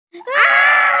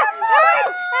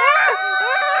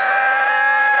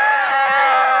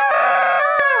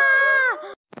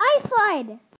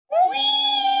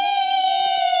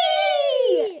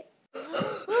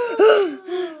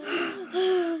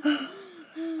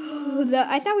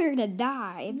I thought we were gonna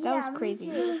die. That was crazy.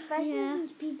 Me too, especially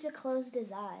since Pizza closed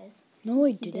his eyes. No,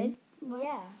 I didn't.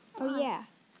 Yeah. Oh yeah.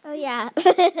 Oh, yeah.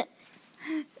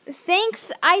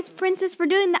 Thanks, Ice Princess, for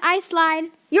doing the ice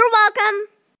slide. You're welcome.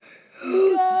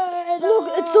 Look,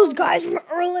 it's those guys from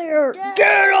earlier.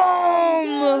 Get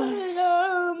them!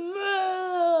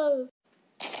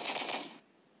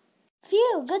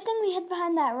 Phew, good thing we hid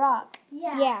behind that rock.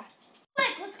 Yeah.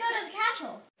 Quick, let's go to the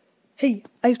castle. Hey,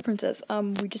 Ice Princess.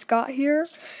 We just got here,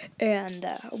 and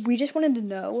we just wanted to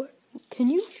know, can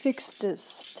you fix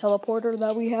this teleporter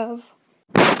that we have?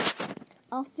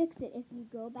 I'll fix it if you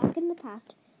go back in the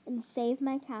past and save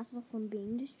my castle from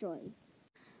being destroyed.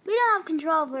 We don't have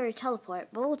control over a teleport,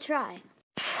 but we'll try.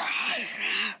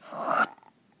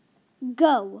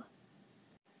 Go.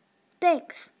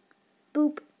 Thanks.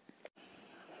 Boop.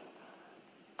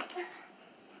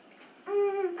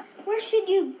 Where should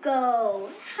you go?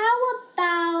 How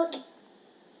about...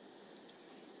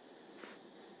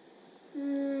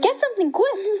 Get something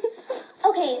quick.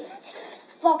 Okay,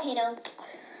 volcano.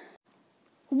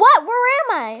 What? Where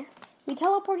am I? We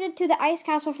teleported to the ice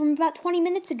castle from about 20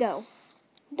 minutes ago.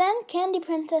 Then Candy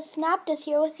Princess snapped us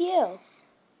here with you.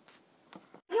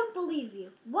 I don't believe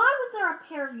you. Why was there a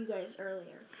pair of you guys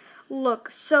earlier?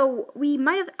 Look, so we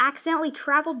might have accidentally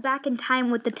traveled back in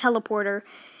time with the teleporter,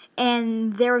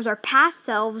 and there was our past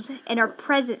selves and our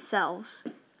present selves.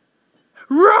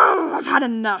 Roar, I've had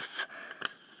enough.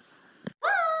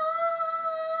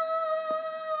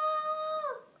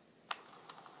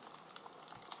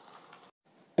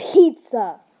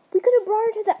 Pizza. We could have brought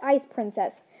her to the Ice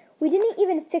Princess. We didn't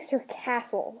even fix her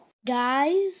castle.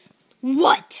 Guys,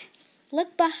 What?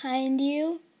 look behind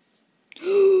you.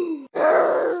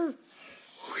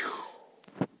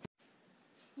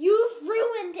 You've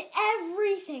ruined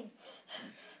everything.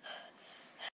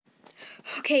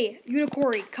 Okay,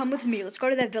 Unicori, come with me. Let's go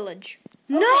to that village.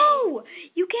 No!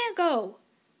 You can't go.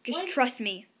 Just trust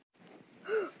me.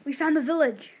 We found the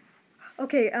village.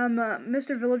 Okay,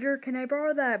 Mr. Villager, can I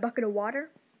borrow that bucket of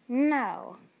water?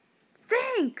 No.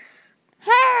 Thanks.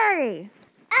 Hey!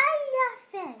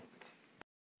 Elephant.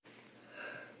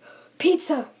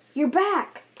 Pizza, you're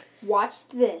back. Watch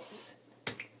this.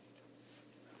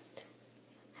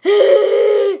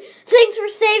 Thanks for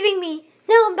saving me.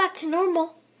 Now I'm back to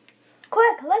normal.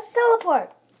 Quick, let's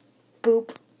teleport.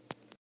 Boop.